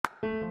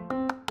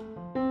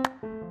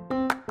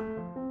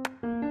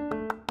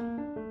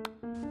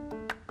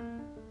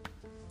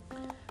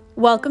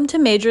Welcome to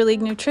Major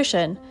League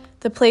Nutrition,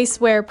 the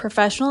place where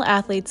professional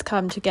athletes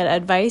come to get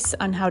advice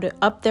on how to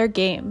up their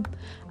game.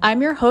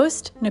 I'm your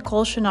host,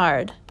 Nicole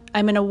Chenard.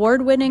 I'm an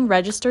award-winning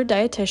registered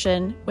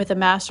dietitian with a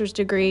master's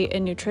degree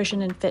in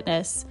nutrition and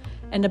fitness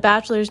and a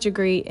bachelor's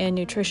degree in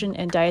nutrition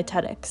and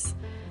dietetics.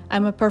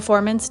 I'm a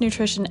performance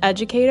nutrition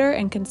educator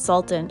and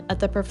consultant at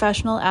the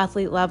professional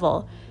athlete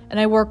level, and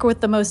I work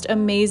with the most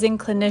amazing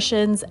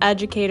clinicians,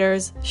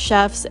 educators,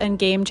 chefs, and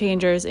game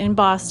changers in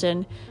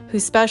Boston who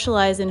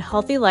specialize in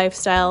healthy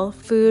lifestyle,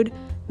 food,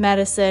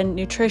 medicine,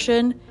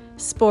 nutrition,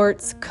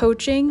 sports,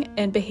 coaching,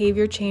 and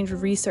behavior change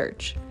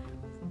research.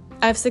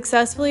 I've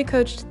successfully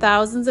coached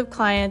thousands of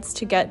clients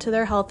to get to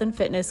their health and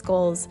fitness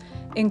goals,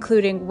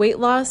 including weight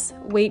loss,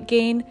 weight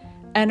gain,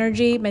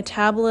 energy,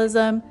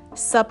 metabolism,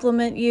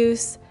 supplement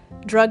use,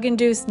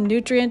 drug-induced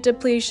nutrient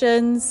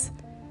depletions,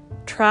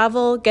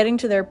 travel, getting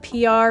to their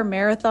PR,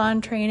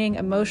 marathon training,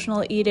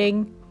 emotional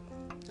eating.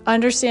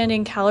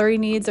 Understanding calorie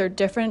needs are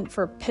different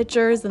for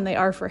pitchers than they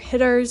are for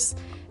hitters,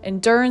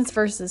 endurance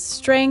versus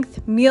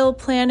strength, meal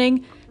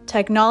planning,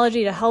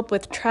 technology to help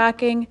with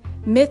tracking,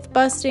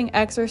 myth-busting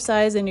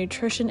exercise and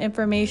nutrition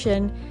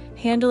information,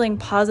 handling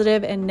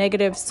positive and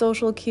negative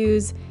social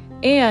cues,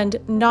 and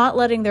not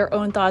letting their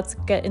own thoughts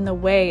get in the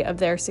way of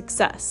their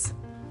success.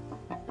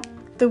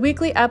 The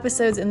weekly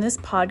episodes in this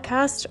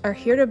podcast are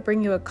here to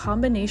bring you a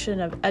combination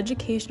of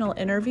educational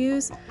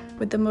interviews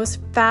with the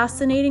most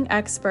fascinating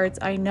experts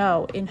I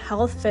know in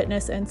health,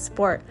 fitness, and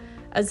sport,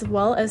 as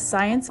well as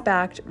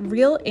science-backed,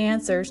 real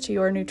answers to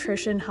your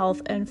nutrition,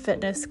 health, and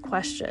fitness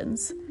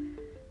questions.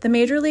 The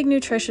Major League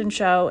Nutrition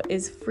Show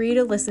is free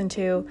to listen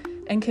to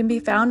and can be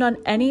found on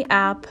any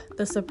app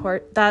that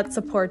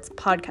supports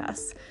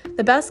podcasts.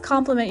 The best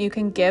compliment you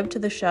can give to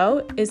the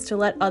show is to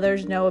let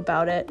others know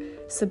about it,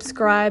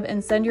 subscribe,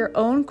 and send your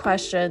own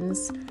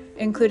questions,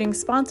 including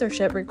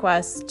sponsorship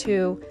requests,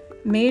 to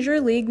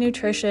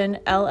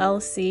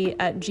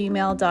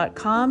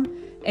majorleaguenutritionllc@gmail.com.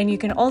 And you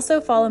can also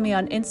follow me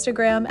on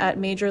Instagram at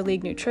Major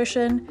League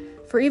Nutrition.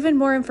 For even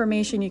more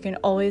information, you can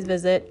always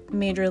visit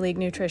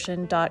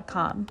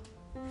majorleaguenutrition.com.